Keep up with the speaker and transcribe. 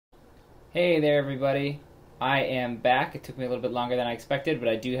Hey there everybody, I am back. It took me a little bit longer than I expected, but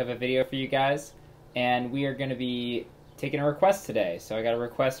I do have a video for you guys, and we are going to be taking a request today. So I got a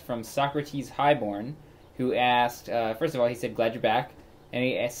request from Socrates Highborn, who asked, first of all, he said, glad you're back, and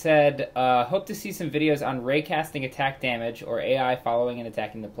he said, hope to see some videos on raycasting attack damage or AI following and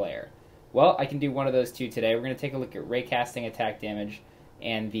attacking the player. Well, I can do one of those two today. We're going to take a look at raycasting attack damage,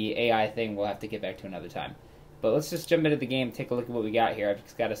 and the AI thing we'll have to get back to another time. But let's just jump into the game and take a look at what we got here. I've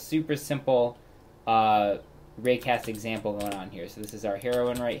just got a super simple raycast example going on here. So this is our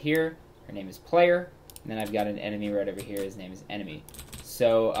heroine right here. Her name is Player. And then I've got an enemy right over here. His name is Enemy.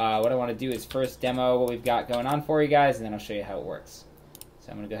 So what I want to do is first demo what we've got going on for you guys, and then I'll show you how it works.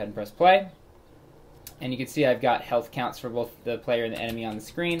 So I'm going to go ahead and press play. And you can see I've got health counts for both the player and the enemy on the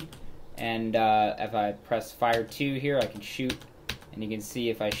screen. And if I press fire 2 here, I can shoot. And you can see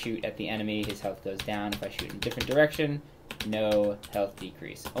if I shoot at the enemy, his health goes down. If I shoot in a different direction, no health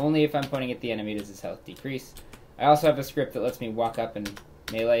decrease. Only if I'm pointing at the enemy does his health decrease. I also have a script that lets me walk up and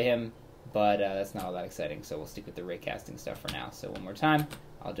melee him, but that's not all that exciting, so we'll stick with the raycasting stuff for now. So one more time,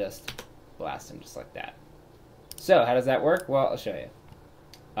 I'll just blast him just like that. So how does that work? Well, I'll show you.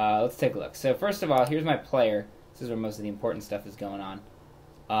 Let's take a look. So first of all, here's my player. This is where most of the important stuff is going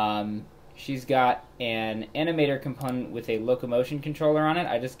on. She's got an animator component with a locomotion controller on it.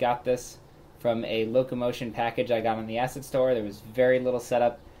 I just got this from a locomotion package I got on the asset store. There was very little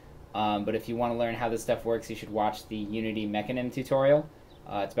setup, but if you want to learn how this stuff works, you should watch the Unity Mechanim tutorial.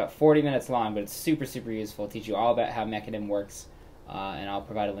 It's about 40 minutes long, but it's super, super useful. It'll teach you all about how Mechanim works, and I'll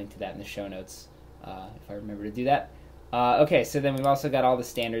provide a link to that in the show notes if I remember to do that. Okay, so then we've also got all the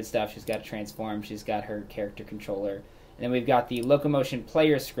standard stuff. She's got a transform. She's got her character controller. And then we've got the locomotion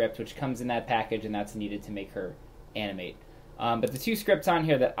player script, which comes in that package, and that's needed to make her animate. But the two scripts on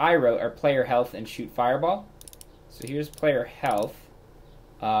here that I wrote are player health and shoot fireball. So here's player health.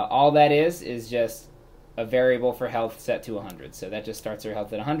 All that is just a variable for health set to 100. So that just starts her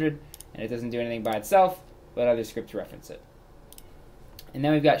health at 100, and it doesn't do anything by itself, but other scripts reference it. And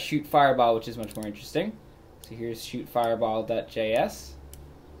then we've got shoot fireball, which is much more interesting. So here's shootfireball.js.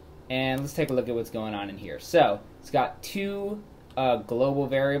 And let's take a look at what's going on in here. So it's got two global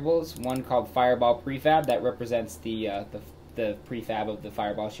variables, one called fireball prefab, that represents the prefab of the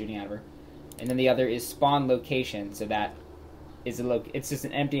fireball shooting out of her. And then the other is spawn location, so that is it's just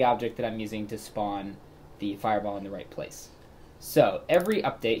an empty object that I'm using to spawn the fireball in the right place. So every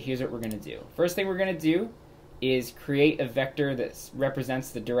update, here's what we're going to do. First thing we're going to do is create a vector that represents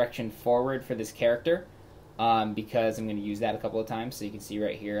the direction forward for this character. Because I'm going to use that a couple of times. So you can see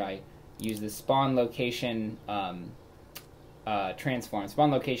right here I use the spawn location transform.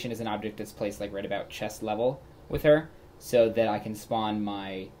 Spawn location is an object that's placed like right about chest level with her, so that I can spawn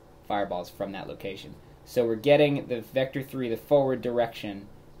my fireballs from that location. So we're getting the vector 3, the forward direction,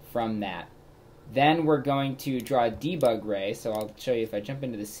 from that. Then we're going to draw a debug ray. So I'll show you if I jump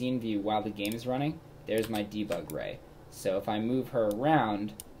into the scene view while the game is running. There's my debug ray. So if I move her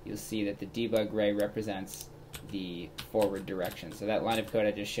around, you'll see that the debug ray represents the forward direction. So that line of code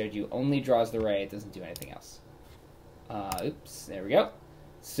I just showed you only draws the ray, it doesn't do anything else. Oops, there we go.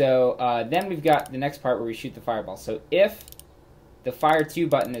 So then we've got the next part where we shoot the fireball. So if the fire 2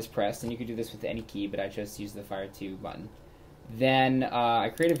 button is pressed, and you could do this with any key, but I just use the fire 2 button, then I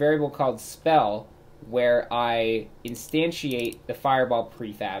create a variable called spell where I instantiate the fireball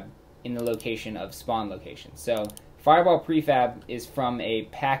prefab in the location of spawn location. So fireball prefab is from a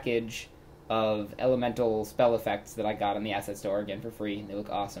package of elemental spell effects that I got on the asset store, again for free. They look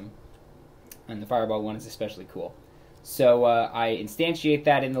awesome. And the fireball one is especially cool. So I instantiate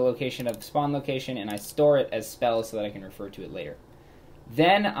that in the location of spawn location, and I store it as spells so that I can refer to it later.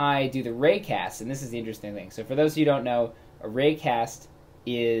 Then I do the raycast, and this is the interesting thing. So for those of you who don't know, a raycast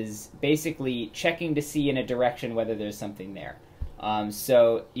is basically checking to see in a direction whether there's something there.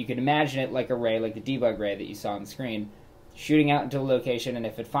 So you can imagine it like a ray, like the debug ray that you saw on the screen, shooting out into a location, and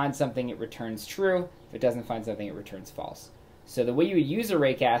if it finds something, it returns true. If it doesn't find something, it returns false. So the way you would use a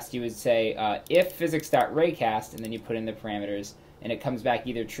raycast, you would say if physics.raycast, and then you put in the parameters, and it comes back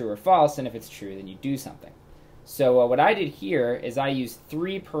either true or false, and if it's true, then you do something. So what I did here is I used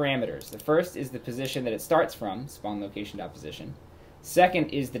 3 parameters. The first is the position that it starts from, spawn location.position.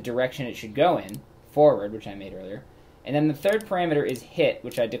 Second is the direction it should go in, forward, which I made earlier. And then the third parameter is hit,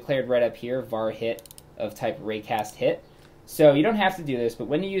 which I declared right up here, var hit of type raycast hit. So you don't have to do this, but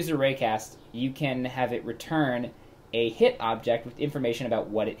when you use a raycast, you can have it return a hit object with information about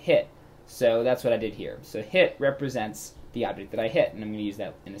what it hit. So that's what I did here. So hit represents the object that I hit, and I'm going to use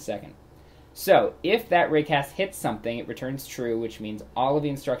that in a second. So if that raycast hits something, it returns true, which means all of the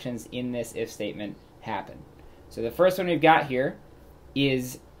instructions in this if statement happen. So the first one we've got here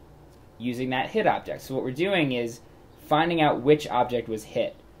is using that hit object. So what we're doing is finding out which object was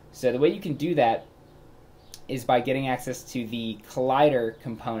hit. So the way you can do that is by getting access to the collider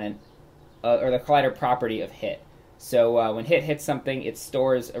component, or the collider property of hit. So when hit hits something, it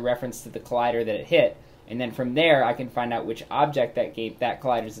stores a reference to the collider that it hit, and then from there I can find out which object that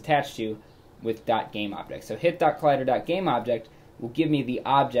collider is attached to with .gameObject. So hit.collider.gameObject will give me the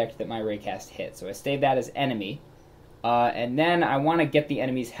object that my raycast hit. So I save that as enemy, and then I want to get the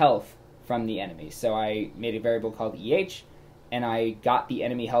enemy's health from the enemy. So I made a variable called EH, and I got the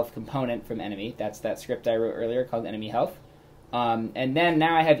enemy health component from enemy. That's that script I wrote earlier called enemy health. And then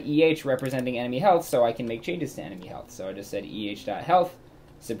now I have EH representing enemy health, so I can make changes to enemy health. So I just said EH.health,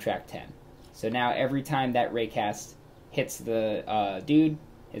 subtract 10. So now every time that raycast hits the dude,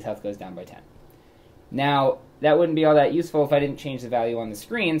 his health goes down by 10. Now, that wouldn't be all that useful if I didn't change the value on the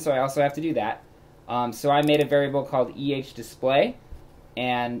screen, so I also have to do that. So I made a variable called EHDisplay,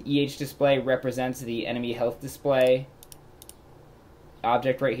 and EHDisplay represents the enemy health display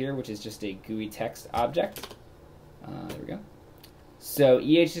object right here, which is just a GUI text object. There we go. So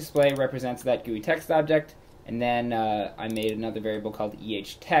EHDisplay represents that GUI text object, and then I made another variable called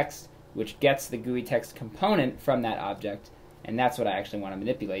EHText, which gets the GUI text component from that object, and that's what I actually want to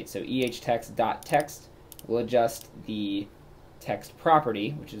manipulate. So EHText.text will adjust the text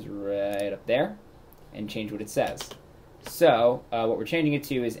property, which is right up there, and change what it says. So what we're changing it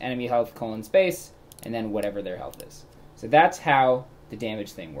to is enemy health : space, and then whatever their health is. So that's how the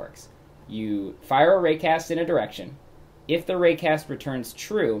damage thing works. You fire a raycast in a direction. If the raycast returns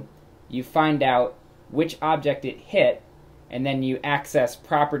true, you find out which object it hit, and then you access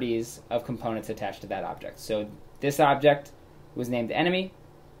properties of components attached to that object. So this object was named enemy.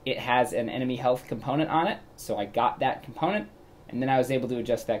 It has an enemy health component on it, so I got that component, and then I was able to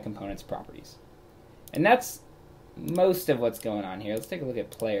adjust that component's properties. And that's most of what's going on here. Let's take a look at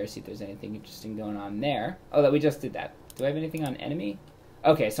player, see if there's anything interesting going on there. Oh, that we just did that. Do I have anything on enemy?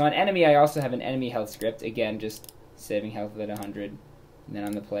 Okay, so on enemy I also have an enemy health script. Again, just saving health at 100. And then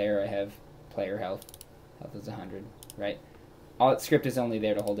on the player I have player health. Health is 100, right? All script is only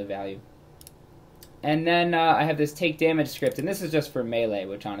there to hold a value. And then I have this take damage script, and this is just for melee,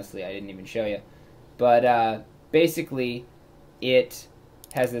 which honestly I didn't even show you. But basically, it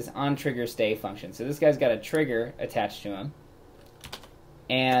has this onTrigger stay function. So this guy's got a trigger attached to him,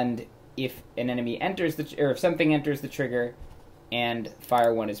 and if an enemy enters or if something enters the trigger and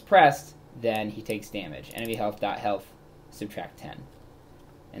fire 1 is pressed, then he takes damage. Enemy health.health, subtract 10.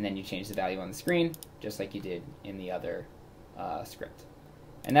 And then you change the value on the screen, just like you did in the other script.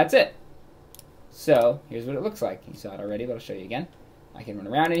 And that's it. So here's what it looks like. You saw it already, but I'll show you again. I can run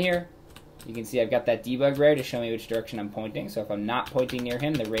around in here. You can see I've got that Debug Ray to show me which direction I'm pointing. So if I'm not pointing near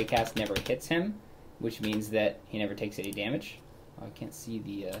him, the raycast never hits him, which means that he never takes any damage. Oh, I can't see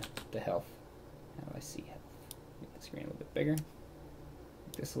the health. How do I see health? Make the screen a little bit bigger.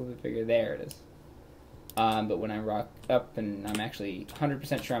 Make this a little bit bigger. There it is. But when I rock up, and I'm actually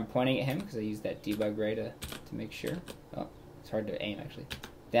 100% sure I'm pointing at him because I used that Debug Ray to make sure. Oh, it's hard to aim actually.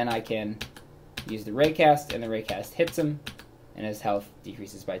 Then I can use the raycast, and the raycast hits him, and his health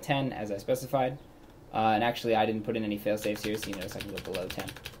decreases by 10 as I specified. And actually I didn't put in any failsafes here, so you notice I can go below 10.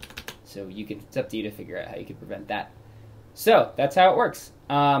 So it's up to you to figure out how you can prevent that. So that's how it works.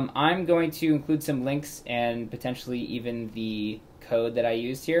 I'm going to include some links and potentially even the code that I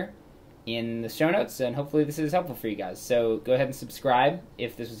used here in the show notes, and hopefully this is helpful for you guys. So go ahead and subscribe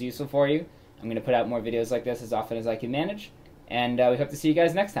if this was useful for you. I'm going to put out more videos like this as often as I can manage, and we hope to see you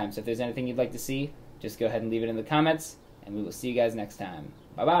guys next time. So if there's anything you'd like to see, just go ahead and leave it in the comments, and we will see you guys next time.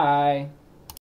 Bye-bye!